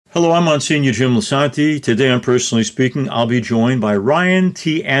Hello, I'm Monsignor Jim Lisanti. Today on Personally Speaking, I'll be joined by Ryan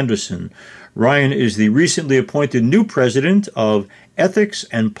T. Anderson. Ryan is the recently appointed new president of Ethics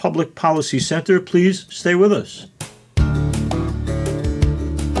and Public Policy Center. Please stay with us.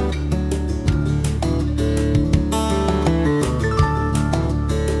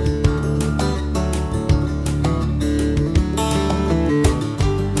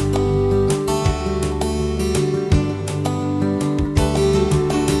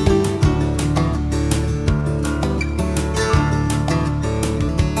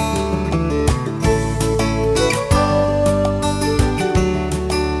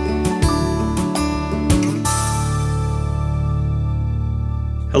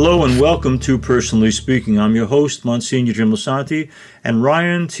 Hello and welcome to Personally Speaking. I'm your host, Monsignor Jim Lisanti, and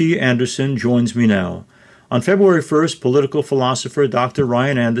Ryan T. Anderson joins me now. On February 1st, political philosopher Dr.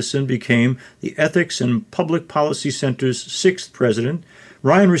 Ryan Anderson became the Ethics and Public Policy Center's sixth president.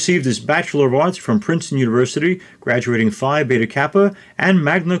 Ryan received his Bachelor of Arts from Princeton University, graduating Phi Beta Kappa and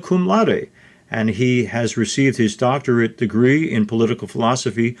magna cum laude, and he has received his doctorate degree in political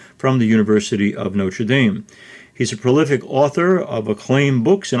philosophy from the University of Notre Dame. He's a prolific author of acclaimed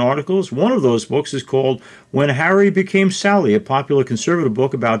books and articles. One of those books is called When Harry Became Sally, a popular conservative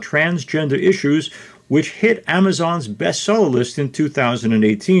book about transgender issues, which hit Amazon's bestseller list in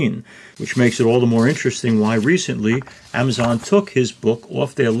 2018, which makes it all the more interesting why recently Amazon took his book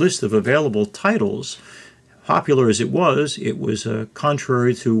off their list of available titles. Popular as it was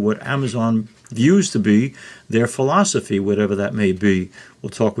contrary to what Amazon views to be their philosophy, whatever that may be.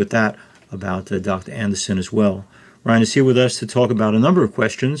 We'll talk with that about Dr. Anderson as well. Ryan is here with us to talk about a number of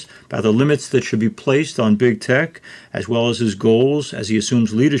questions about the limits that should be placed on big tech, as well as his goals as he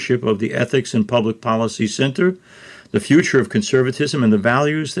assumes leadership of the Ethics and Public Policy Center, the future of conservatism, and the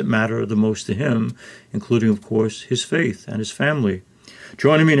values that matter the most to him, including, of course, his faith and his family.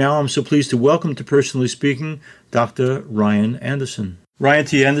 Joining me now, I'm so pleased to welcome to Personally Speaking, Dr. Ryan Anderson. Ryan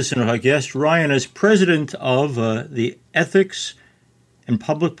T. Anderson, our guest. Ryan, as president of the Ethics and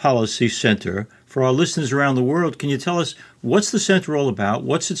Public Policy Center, for our listeners around the world, can you tell us what's the center all about,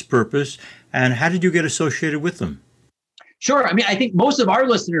 what's its purpose, and how did you get associated with them? Sure. I mean, I think most of our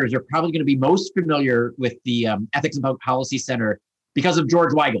listeners are probably going to be most familiar with the Ethics and Public Policy Center because of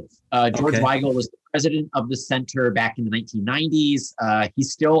George Weigel. George Weigel was the president of the center back in the 1990s.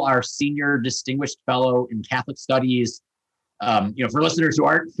 He's still our senior distinguished fellow in Catholic studies. For listeners who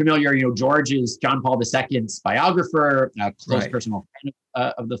aren't familiar, George is John Paul II's biographer, close personal friend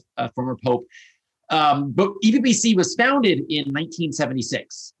of the former Pope. But EPPC was founded in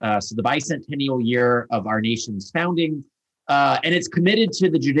 1976, so the bicentennial year of our nation's founding, and it's committed to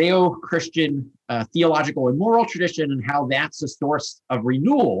the Judeo-Christian theological and moral tradition and how that's a source of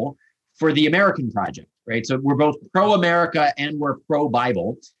renewal for the American project, right? So we're both pro-America and we're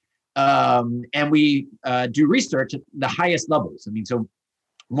pro-Bible. And we do research at the highest levels. I mean, so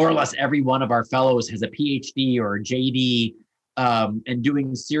more or less every one of our fellows has a PhD or a JD and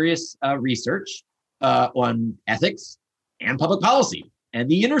doing serious research on ethics and public policy and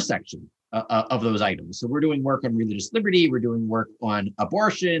the intersection of those items. So we're doing work on religious liberty, we're doing work on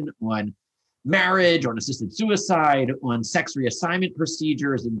abortion, on marriage, on assisted suicide, on sex reassignment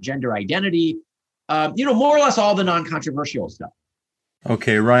procedures and gender identity, more or less all the non-controversial stuff.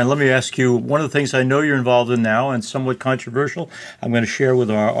 Okay, Ryan, let me ask you, one of the things I know you're involved in now and somewhat controversial, I'm going to share with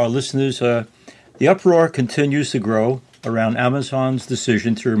our listeners. The uproar continues to grow around Amazon's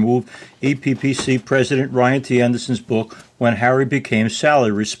decision to remove EPPC President Ryan T. Anderson's book, When Harry Became Sally,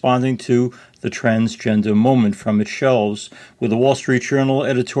 responding to the transgender moment from its shelves, with the Wall Street Journal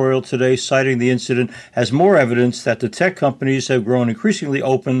editorial today citing the incident as more evidence that the tech companies have grown increasingly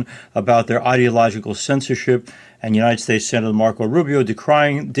open about their ideological censorship, and United States Senator Marco Rubio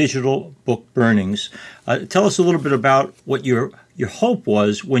decrying digital book burnings. Tell us a little bit about what your hope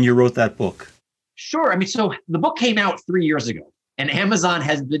was when you wrote that book. Sure. I mean, so the book came out 3 years ago, and Amazon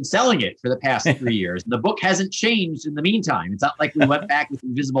has been selling it for the past 3 years. The book hasn't changed in the meantime. It's not like we went back with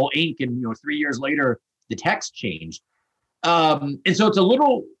invisible ink and 3 years later the text changed. And so it's a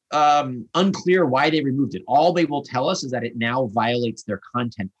little unclear why they removed it. All they will tell us is that it now violates their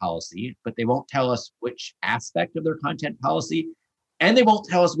content policy, but they won't tell us which aspect of their content policy, and they won't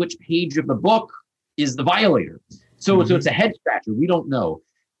tell us which page of the book is the violator. So it's a head scratcher. We don't know.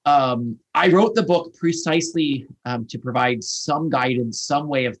 I wrote the book precisely to provide some guidance, some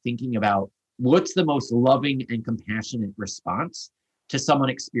way of thinking about what's the most loving and compassionate response to someone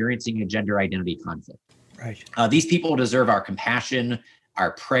experiencing a gender identity conflict. Right. These people deserve our compassion,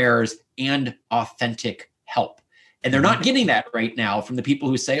 our prayers, and authentic help. And they're not getting that right now from the people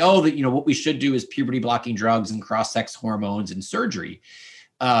who say, what we should do is puberty blocking drugs and cross-sex hormones and surgery.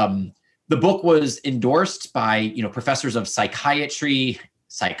 The book was endorsed by, professors of psychiatry,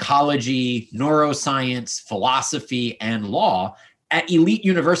 psychology, neuroscience, philosophy, and law at elite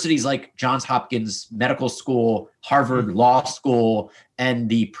universities like Johns Hopkins Medical School, Harvard Law School, and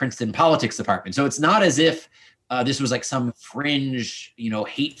the Princeton Politics Department. So it's not as if this was like some fringe,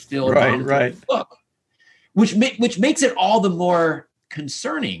 hate-filled book, which makes it all the more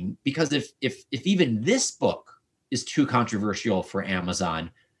concerning, because if even this book is too controversial for Amazon,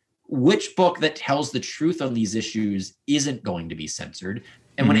 which book that tells the truth on these issues isn't going to be censored?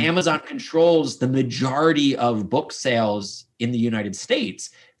 And when Amazon controls the majority of book sales in the United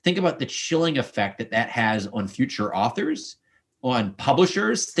States, think about the chilling effect that has on future authors, on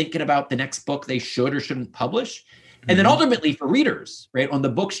publishers thinking about the next book they should or shouldn't publish. And then ultimately for readers, right, on the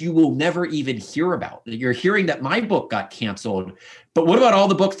books you will never even hear about. You're hearing that my book got canceled, but what about all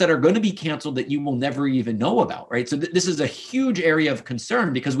the books that are going to be canceled that you will never even know about, right? So this is a huge area of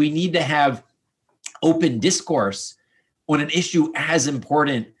concern, because we need to have open discourse on an issue as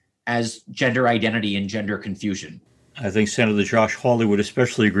important as gender identity and gender confusion. I think Senator Josh Hawley would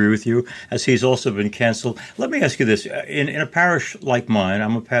especially agree with you, as he's also been canceled. Let me ask you this. In a parish like mine,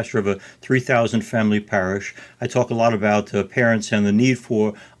 I'm a pastor of a 3,000 family parish. I talk a lot about parents and the need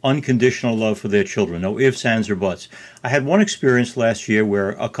for unconditional love for their children. No ifs, ands, or buts. I had one experience last year where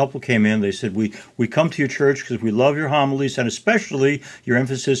a couple came in. They said, we come to your church because we love your homilies, and especially your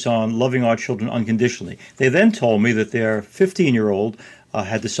emphasis on loving our children unconditionally. They then told me that their 15-year-old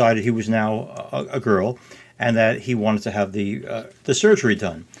had decided he was now a girl, and that he wanted to have the surgery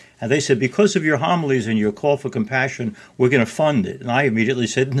done. And they said, because of your homilies and your call for compassion, we're going to fund it. And I immediately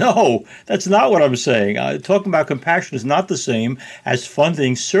said, no, that's not what I'm saying. Talking about compassion is not the same as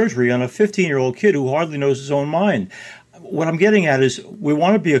funding surgery on a 15-year-old kid who hardly knows his own mind. What I'm getting at is, we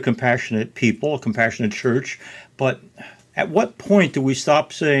want to be a compassionate people, a compassionate church, but at what point do we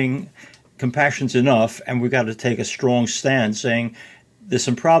stop saying compassion's enough, and we've got to take a strong stand saying, there's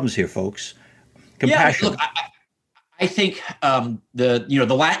some problems here, folks? Compassion. Yeah, look, I think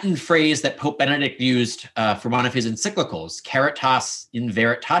the Latin phrase that Pope Benedict used for one of his encyclicals, caritas in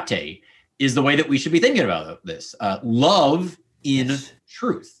veritate, is the way that we should be thinking about this. Love in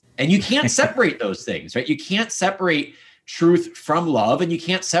truth. And you can't separate those things, right? You can't separate truth from love, and you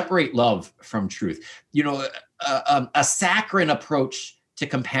can't separate love from truth. A saccharine approach to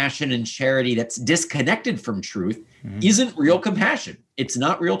compassion and charity that's disconnected from truth isn't real compassion. It's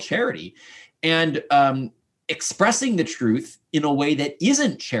not real charity. And expressing the truth in a way that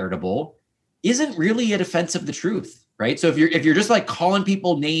isn't charitable isn't really a defense of the truth, right? So if you're just like calling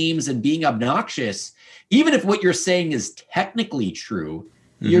people names and being obnoxious, even if what you're saying is technically true,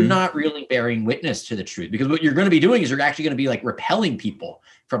 you're not really bearing witness to the truth, because what you're going to be doing is you're actually going to be like repelling people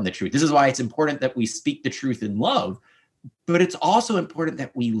from the truth. This is why it's important that we speak the truth in love, but it's also important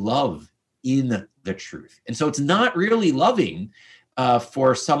that we love in the truth. And so it's not really loving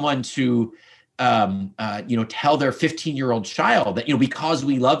for someone to tell their 15-year-old child that, because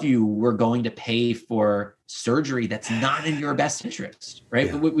we love you, we're going to pay for surgery that's not in your best interest, right?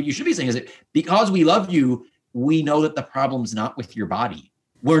 Yeah. What you should be saying is that because we love you, we know that the problem's not with your body.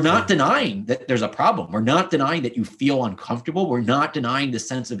 We're not denying that there's a problem. We're not denying that you feel uncomfortable. We're not denying the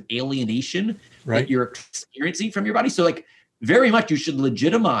sense of alienation that you're experiencing from your body. So very much you should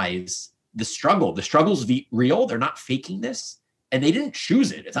legitimize the struggle. The struggle's real. They're not faking this. And they didn't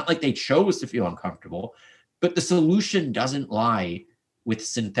choose it. It's not like they chose to feel uncomfortable, but the solution doesn't lie with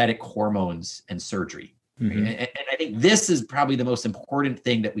synthetic hormones and surgery. Right? And I think this is probably the most important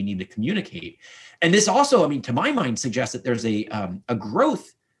thing that we need to communicate. And this also, to my mind, suggests that there's a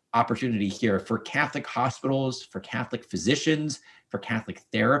growth opportunity here for Catholic hospitals, for Catholic physicians, for Catholic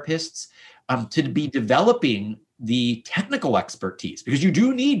therapists, to be developing the technical expertise, because you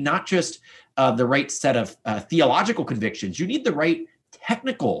do need not just the right set of theological convictions, you need the right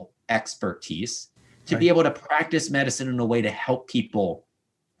technical expertise to be able to practice medicine in a way to help people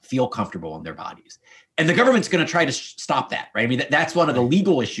feel comfortable in their bodies. And the government's going to try to stop that, right? That's one of the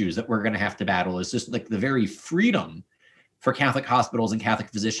legal issues that we're going to have to battle, is just like the very freedom for Catholic hospitals and Catholic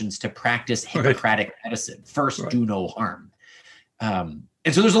physicians to practice Hippocratic medicine. First, do no harm.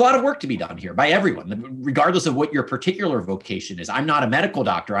 And so there's a lot of work to be done here by everyone, regardless of what your particular vocation is. I'm not a medical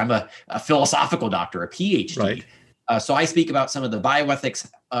doctor. I'm a philosophical doctor, a PhD. So I speak about some of the bioethics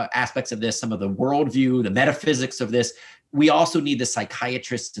aspects of this, some of the worldview, the metaphysics of this. We also need the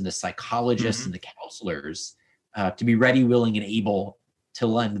psychiatrists and the psychologists and the counselors to be ready, willing, and able to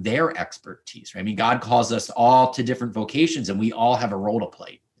lend their expertise. Right? God calls us all to different vocations, and we all have a role to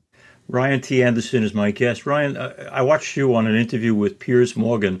play. Ryan T. Anderson is my guest. Ryan, I watched you on an interview with Piers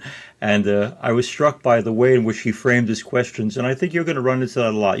Morgan, and I was struck by the way in which he framed his questions. And I think you're going to run into that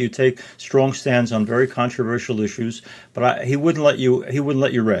a lot. You take strong stands on very controversial issues, but he wouldn't let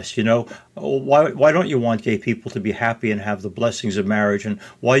you rest. You know, why don't you want gay people to be happy and have the blessings of marriage? And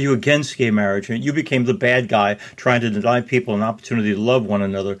why are you against gay marriage? And you became the bad guy trying to deny people an opportunity to love one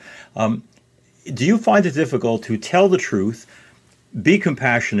another. Do you find it difficult to tell the truth, be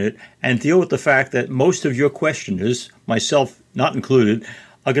compassionate, and deal with the fact that most of your questioners, myself not included,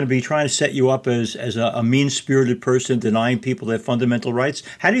 are going to be trying to set you up as a mean-spirited person denying people their fundamental rights?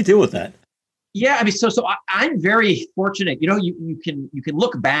 How do you deal with that? Yeah, I mean, I'm very fortunate. You know, you can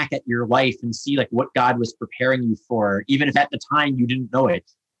look back at your life and see like what God was preparing you for, even if at the time you didn't know it.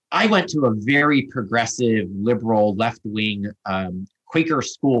 I went to a very progressive, liberal, left-wing Quaker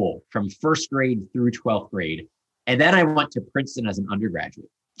school from first grade through 12th grade. And then I went to Princeton as an undergraduate.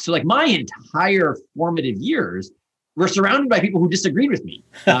 So like my entire formative years were surrounded by people who disagreed with me.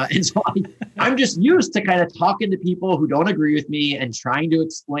 And so I'm just used to kind of talking to people who don't agree with me and trying to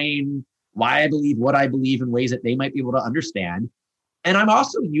explain why I believe what I believe in ways that they might be able to understand. And I'm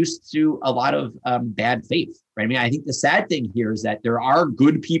also used to a lot of bad faith, right? I mean, I think the sad thing here is that there are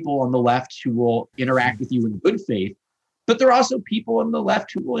good people on the left who will interact with you in good faith, but there are also people on the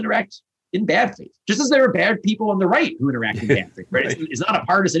left who will interact in bad faith, just as there are bad people on the right who interact in bad faith, right? It's not a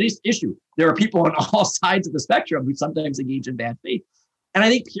partisan issue. There are people on all sides of the spectrum who sometimes engage in bad faith. And I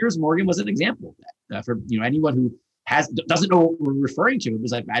think Piers Morgan was an example of that. For anyone who doesn't know what we're referring to, it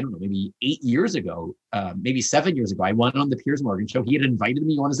was like, I don't know, maybe 8 years ago, maybe 7 years ago, I went on the Piers Morgan show. He had invited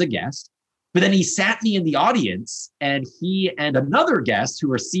me on as a guest, but then he sat me in the audience, and he and another guest who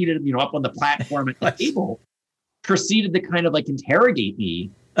were seated, up on the platform at the table, proceeded to kind of like interrogate me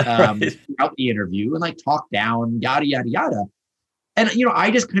throughout the interview and like talk down, yada, yada, yada. And,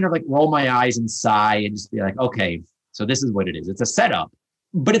 I just kind of like roll my eyes and sigh and just be like, okay, so this is what it is. It's a setup,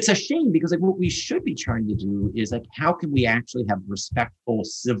 but it's a shame because like what we should be trying to do is like, how can we actually have respectful,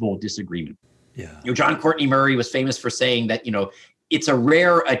 civil disagreement? Yeah. John Courtney Murray was famous for saying that, it's a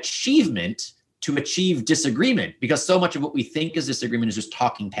rare achievement to achieve disagreement because so much of what we think is disagreement is just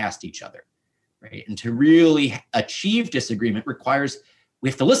talking past each other, right? And to really achieve disagreement requires we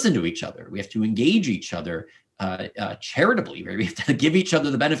have to listen to each other. We have to engage each other charitably. Right? We have to give each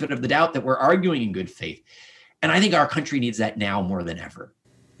other the benefit of the doubt that we're arguing in good faith. And I think our country needs that now more than ever.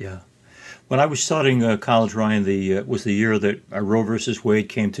 Yeah. When I was starting college, Ryan, was the year that Roe versus Wade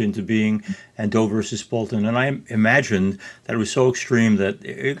came into being and Doe versus Bolton. And I imagined that it was so extreme that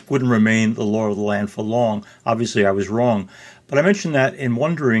it wouldn't remain the law of the land for long. Obviously, I was wrong. But I mentioned that in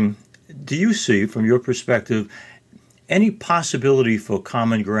wondering, do you see, from your perspective, any possibility for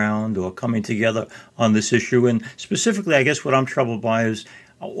common ground or coming together on this issue? And specifically, I guess what I'm troubled by is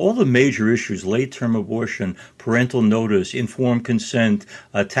all the major issues, late-term abortion, parental notice, informed consent,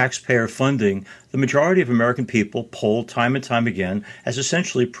 taxpayer funding. The majority of American people poll time and time again as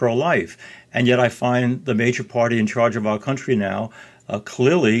essentially pro-life. And yet I find the major party in charge of our country now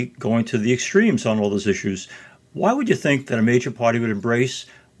clearly going to the extremes on all those issues. Why would you think that a major party would embrace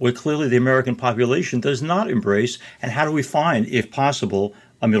what clearly the American population does not embrace? And how do we find, if possible,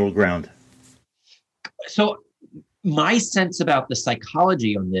 a middle ground? So my sense about the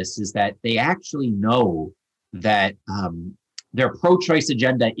psychology on this is that they actually know that their pro-choice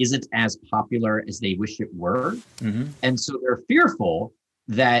agenda isn't as popular as they wish it were. Mm-hmm. And so they're fearful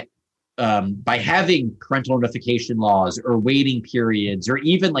that by having parental notification laws or waiting periods or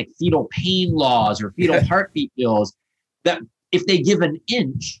even like fetal pain laws or fetal heartbeat bills, that if they give an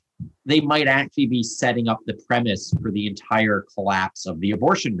inch, they might actually be setting up the premise for the entire collapse of the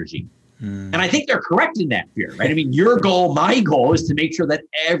abortion regime. And I think they're correct in that fear, right? I mean, your goal, my goal is to make sure that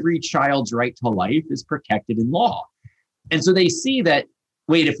every child's right to life is protected in law. And so they see that,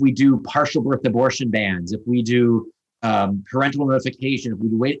 wait, if we do partial birth abortion bans, if we do parental notification, if we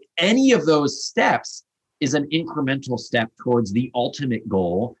do any of those steps is an incremental step towards the ultimate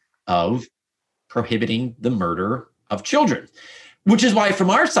goal of prohibiting the murder of children. Which is why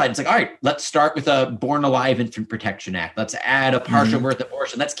from our side, it's like, all right, let's start with a Born Alive Infant Protection Act. Let's add a partial birth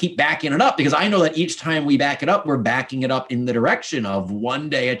abortion. Let's keep backing it up because I know that each time we back it up, we're backing it up in the direction of one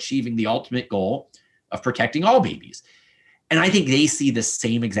day achieving the ultimate goal of protecting all babies. And I think they see the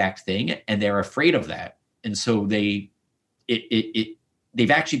same exact thing and they're afraid of that. And so they've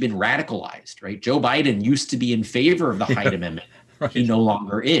actually been radicalized, right? Joe Biden used to be in favor of the Hyde Amendment. Right. He no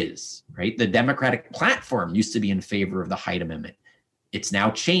longer is, right? The Democratic platform used to be in favor of the Hyde Amendment. It's now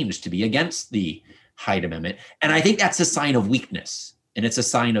changed to be against the Hyde Amendment. And I think that's a sign of weakness and it's a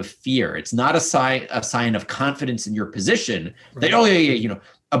sign of fear. It's not a sign of confidence in your position that, oh, yeah,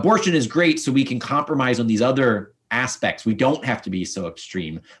 abortion is great so we can compromise on these other aspects. We don't have to be so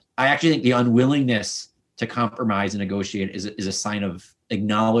extreme. I actually think the unwillingness to compromise and negotiate is a sign of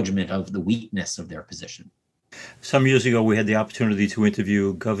acknowledgement of the weakness of their position. Some years ago, we had the opportunity to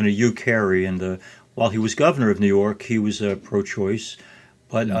interview Governor Hugh Carey, and while he was governor of New York, he was pro-choice.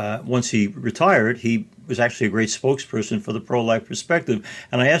 But once he retired, he was actually a great spokesperson for the pro-life perspective.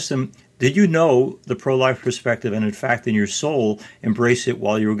 And I asked him, did you know the pro-life perspective and, in fact, in your soul, embrace it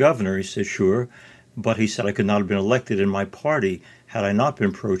while you were governor? He said, sure. But he said, I could not have been elected in my party had I not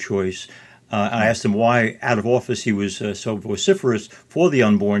been pro-choice. And I asked him why, out of office, he was so vociferous for the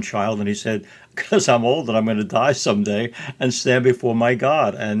unborn child. And he said, because I'm old and I'm going to die someday and stand before my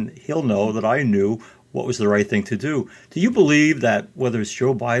God. And he'll know that I knew what was the right thing to do. Do you believe that whether it's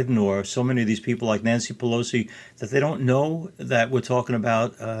Joe Biden or so many of these people like Nancy Pelosi, that they don't know that we're talking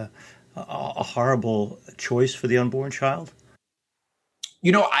about a horrible choice for the unborn child?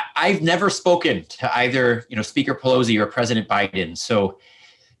 You know, I've never spoken to either, Speaker Pelosi or President Biden. So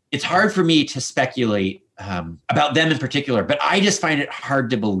it's hard for me to speculate about them in particular, but I just find it hard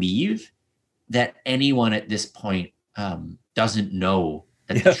to believe that anyone at this point doesn't know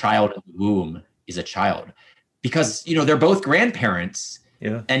that the child in the womb is a child, because, they're both grandparents.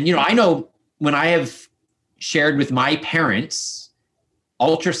 Yeah. And, I know when I have shared with my parents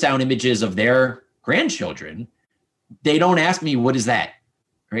ultrasound images of their grandchildren, they don't ask me, what is that?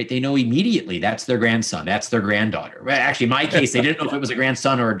 Right? They know immediately that's their grandson, that's their granddaughter. Actually, in my case, they didn't know if it was a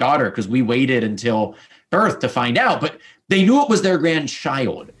grandson or a daughter because we waited until birth to find out, but they knew it was their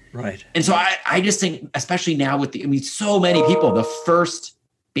grandchild. Right. And so I just think, especially now with so many people, the first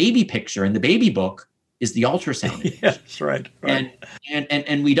baby picture in the baby book is the ultrasound. Yes, right.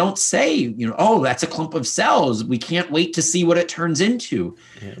 And we don't say, oh, that's a clump of cells. We can't wait to see what it turns into.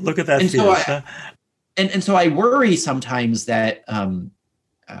 Yeah, look at that. And so I worry sometimes that,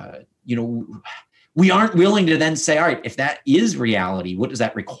 we aren't willing to then say, all right, if that is reality, what does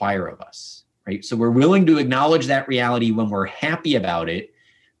that require of us? Right. So we're willing to acknowledge that reality when we're happy about it.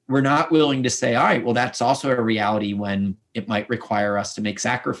 We're not willing to say, all right, well, that's also a reality when it might require us to make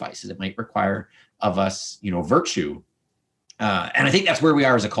sacrifices. It might require of us, virtue. And I think that's where we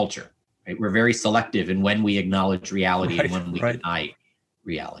are as a culture. Right? We're very selective in when we acknowledge reality and when we deny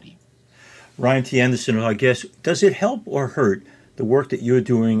reality. Ryan T. Anderson, I guess, does it help or hurt the work that you're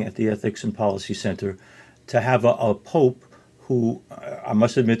doing at the Ethics and Policy Center to have a pope who, I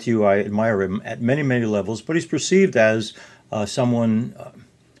must admit to you, I admire him at many, many levels, but he's perceived as someone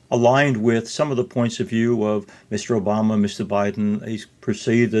aligned with some of the points of view of Mr. Obama, Mr. Biden. He's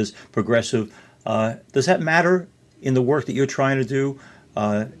perceived as progressive. Does that matter in the work that you're trying to do?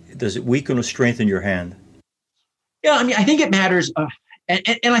 Does it weaken or strengthen your hand? Yeah, I think it matters. And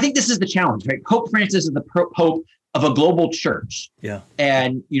I think this is the challenge, right? Pope Francis is the Pope of a global church. Yeah.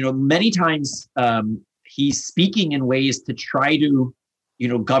 And, many times he's speaking in ways to try to,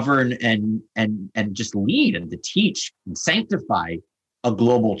 govern and just lead and to teach and sanctify a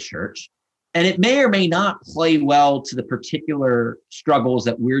global church. And it may or may not play well to the particular struggles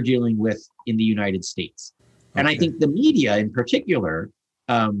that we're dealing with in the United States. Okay. And I think the media in particular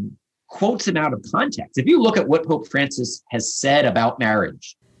quotes him out of context. If you look at what Pope Francis has said about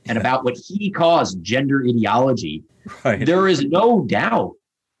marriage and about what he calls gender ideology, there is no doubt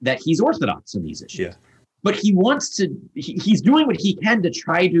that he's orthodox in these issues. Yeah. But he's doing what he can to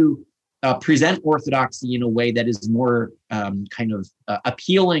try to present orthodoxy in a way that is more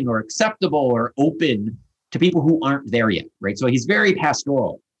appealing or acceptable or open to people who aren't there yet, right? So he's very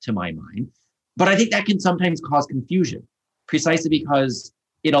pastoral to my mind, but I think that can sometimes cause confusion precisely because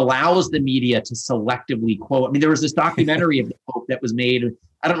it allows the media to selectively quote. There was this documentary of the Pope that was made,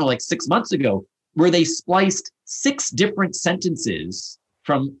 6 months ago, where they spliced 6 different sentences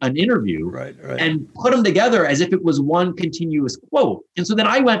from an interview and put them together as if it was one continuous quote. And so then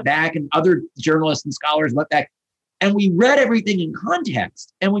I went back and other journalists and scholars went back and we read everything in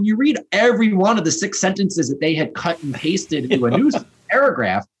context. And when you read every one of the 6 sentences that they had cut and pasted into a news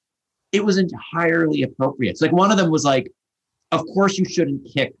paragraph, it was entirely appropriate. So one of them was like, of course you shouldn't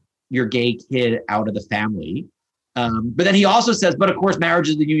kick your gay kid out of the family. But then he also says, but of course marriage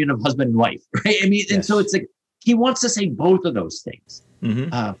is the union of husband and wife, right? And so it's like, he wants to say both of those things.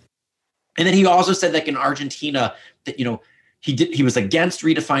 Mm-hmm. And then he also said in Argentina that, he was against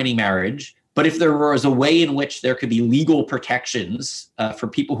redefining marriage, but if there was a way in which there could be legal protections for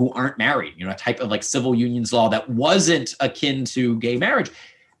people who aren't married, a type of civil unions law that wasn't akin to gay marriage,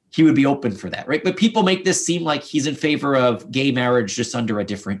 he would be open for that, right? But people make this seem like he's in favor of gay marriage just under a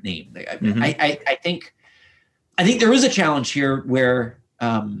different name. Mm-hmm. I think there is a challenge here where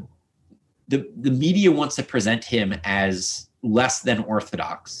the media wants to present him as less than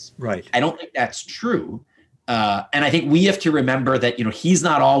Orthodox. Right. I don't think that's true. And I think we have to remember that, he's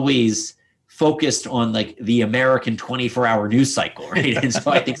not always focused on like the American 24-hour news cycle, right? And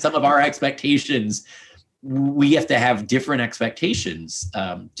so I think some of our expectations, we have to have different expectations,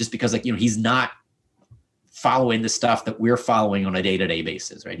 just because he's not following the stuff that we're following on a day-to-day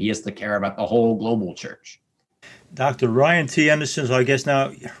basis, right? He has to care about the whole global church. Dr. Ryan T. Anderson, so I guess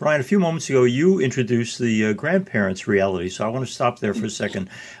now, Ryan, a few moments ago, you introduced the grandparents' reality, so I want to stop there for a second.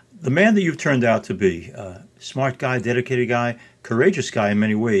 The man that you've turned out to be, smart guy, dedicated guy, courageous guy in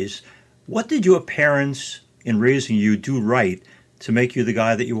many ways, what did your parents in raising you do right to make you the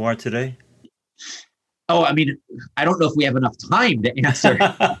guy that you are today? Oh, I mean, I don't know if we have enough time to answer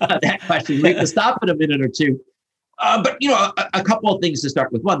that question. We have to stop in a minute or two. But, a couple of things to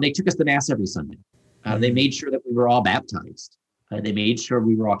start with. One, they took us to Mass every Sunday. They made sure that we were all baptized. They made sure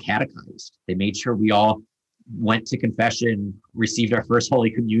we were all catechized. They made sure we all went to confession, received our first Holy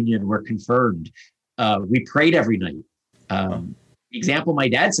Communion, were confirmed. We prayed every night. Example, my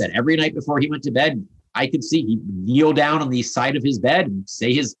dad said, every night before he went to bed, I could see he'd kneel down on the side of his bed and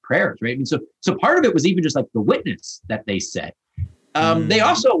say his prayers, right? I mean, so part of it was even just like the witness that they said. They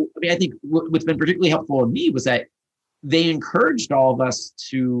also, I think what's been particularly helpful in me was that they encouraged all of us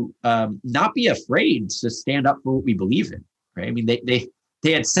to not be afraid to stand up for what we believe in, right? I mean, they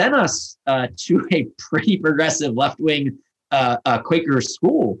had sent us to a pretty progressive left-wing Quaker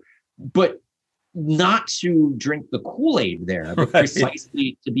school, but not to drink the Kool-Aid there, but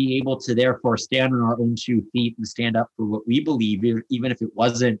precisely to be able to therefore stand on our own 2 feet and stand up for what we believe, even if it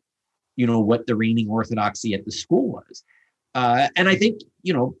wasn't, what the reigning orthodoxy at the school was. And I think,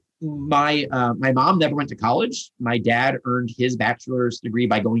 my mom never went to college. My dad earned his bachelor's degree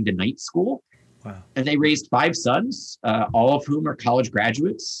by going to night school. Wow. And they raised 5 sons, all of whom are college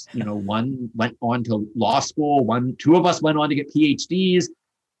graduates. One went on to law school. 2 of us went on to get PhDs.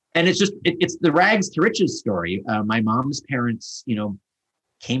 And it's the rags to riches story. My mom's parents,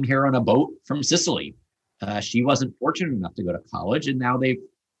 came here on a boat from Sicily. She wasn't fortunate enough to go to college. And now they've,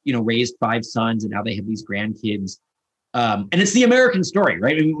 raised 5 sons, and now they have these grandkids. And it's the American story,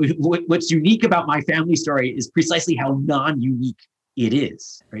 right? I mean, what's unique about my family story is precisely how non-unique it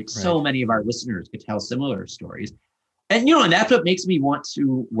is, right? So many of our listeners could tell similar stories. And, and that's what makes me want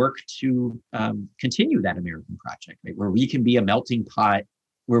to work to continue that American project, right? Where we can be a melting pot,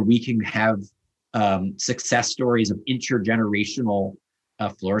 where we can have success stories of intergenerational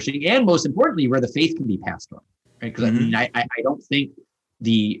flourishing, and most importantly, where the faith can be passed on, right? Because I don't think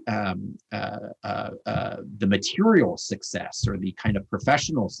the material success or the kind of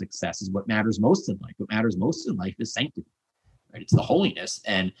professional success is what matters most in life. What matters most in life is sanctity, right? It's the holiness,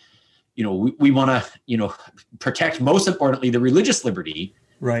 and we want to protect, most importantly, the religious liberty,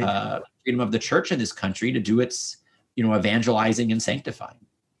 right? Freedom of the church in this country to do its evangelizing and sanctifying.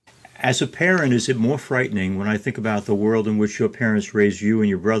 As a parent, is it more frightening when I think about the world in which your parents raised you and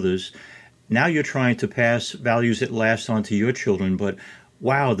your brothers? Now you're trying to pass values that last on to your children, but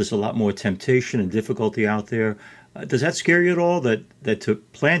wow, there's a lot more temptation and difficulty out there. Does that scare you at all, that to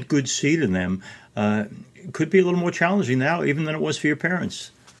plant good seed in them could be a little more challenging now even than it was for your parents?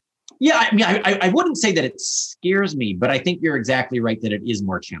 Yeah, I mean, I wouldn't say that it scares me, but I think you're exactly right that it is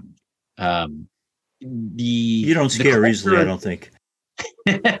more challenging. You don't scare easily, I don't think.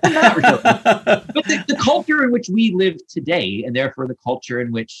 Not really. But the culture in which we live today, and therefore the culture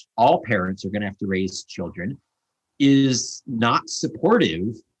in which all parents are going to have to raise children, is not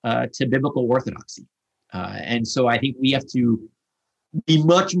supportive to biblical orthodoxy. And so I think we have to be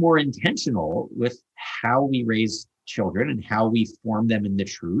much more intentional with how we raise children and how we form them in the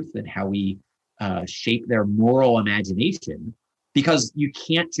truth and how we shape their moral imagination, because you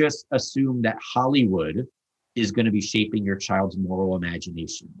can't just assume that Hollywood is going to be shaping your child's moral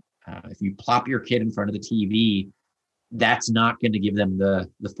imagination. If you plop your kid in front of the TV, that's not going to give them the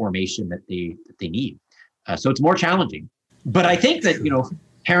formation that they need. So it's more challenging. But I think that,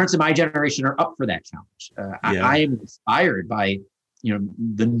 parents of my generation are up for that challenge. I am inspired by,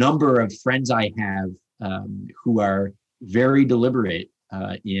 the number of friends I have who are very deliberate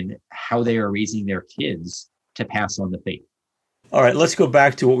in how they are raising their kids to pass on the faith. All right, let's go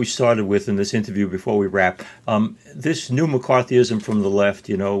back to what we started with in this interview before we wrap. This new McCarthyism from the left,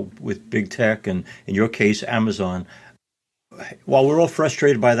 with big tech and, in your case, Amazon. While we're all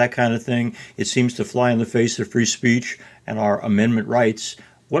frustrated by that kind of thing, it seems to fly in the face of free speech and our amendment rights.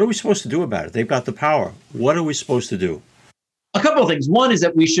 What are we supposed to do about it? They've got the power. What are we supposed to do? A couple of things. One is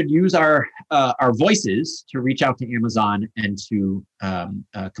that we should use our voices to reach out to Amazon and to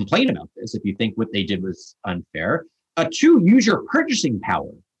complain about this if you think what they did was unfair. 2, use your purchasing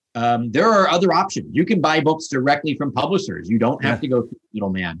power There are other options. You can buy books directly from publishers. You don't have to go through the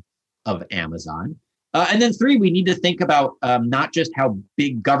middleman of Amazon. And then 3, we need to think about not just how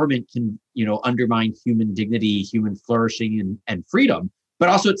big government can, undermine human dignity, human flourishing, and freedom, but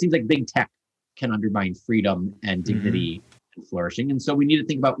also it seems like big tech can undermine freedom and dignity and flourishing. And so we need to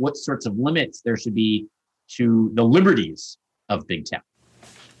think about what sorts of limits there should be to the liberties of big tech.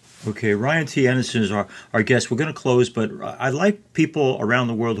 Okay, Ryan T. Anderson is our guest. We're going to close, but I'd like people around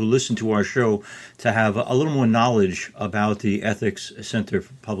the world who listen to our show to have a little more knowledge about the Ethics Center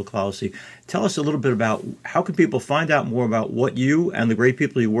for Public Policy. Tell us a little bit about how can people find out more about what you and the great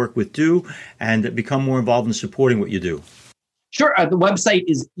people you work with do and become more involved in supporting what you do. Sure. The website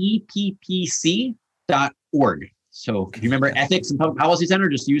is eppc.org. So if you remember Ethics and Public Policy Center,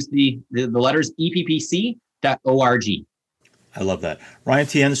 just use the letters eppc.org. I love that. Ryan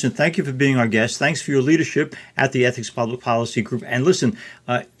T. Anderson, thank you for being our guest. Thanks for your leadership at the Ethics Public Policy Group. And listen,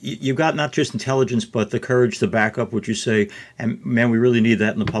 you've got not just intelligence, but the courage to back up what you say. And man, we really need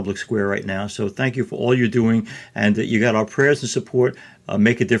that in the public square right now. So thank you for all you're doing. And you got our prayers and support.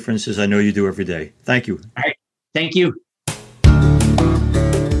 Make a difference, as I know you do every day. Thank you. All right. Thank you.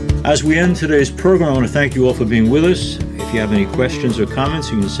 As we end today's program, I want to thank you all for being with us. If you have any questions or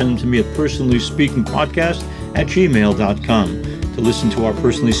comments, you can send them to me at personallyspeakingpodcast@gmail.com. To listen to our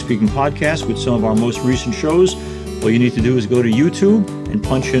Personally Speaking podcast with some of our most recent shows, all you need to do is go to YouTube and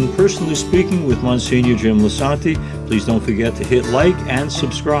punch in Personally Speaking with Monsignor Jim Lisante. Please don't forget to hit like and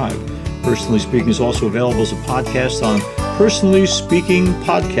subscribe. Personally Speaking is also available as a podcast on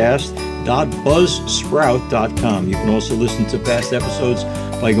personallyspeakingpodcast.buzzsprout.com. You can also listen to past episodes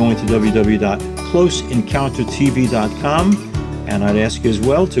by going to www.closeencountertv.com. And I'd ask you as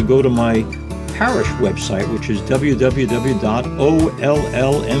well to go to my parish website, which is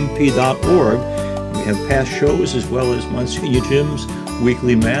www.ollmp.org. We have past shows as well as Monsignor Jim's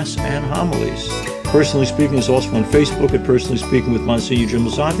weekly Mass and homilies. Personally Speaking is also on Facebook at Personally Speaking with Monsignor Jim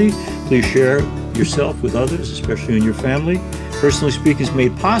Lisante. Please share yourself with others, especially in your family. Personally Speaking is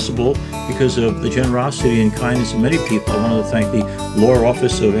made possible because of the generosity and kindness of many people. I want to thank the Law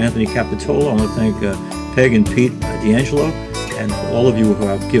Office of Anthony Capitola. I want to thank Peg and Pete D'Angelo, and for all of you who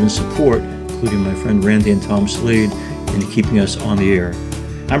have given support, including my friend Randy and Tom Slade, in keeping us on the air.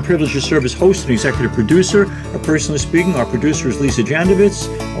 I'm privileged to serve as host and executive producer of Personally Speaking. Our producer is Lisa Jandovitz.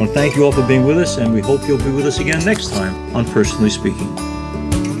 I want to thank you all for being with us, and we hope you'll be with us again next time on Personally Speaking.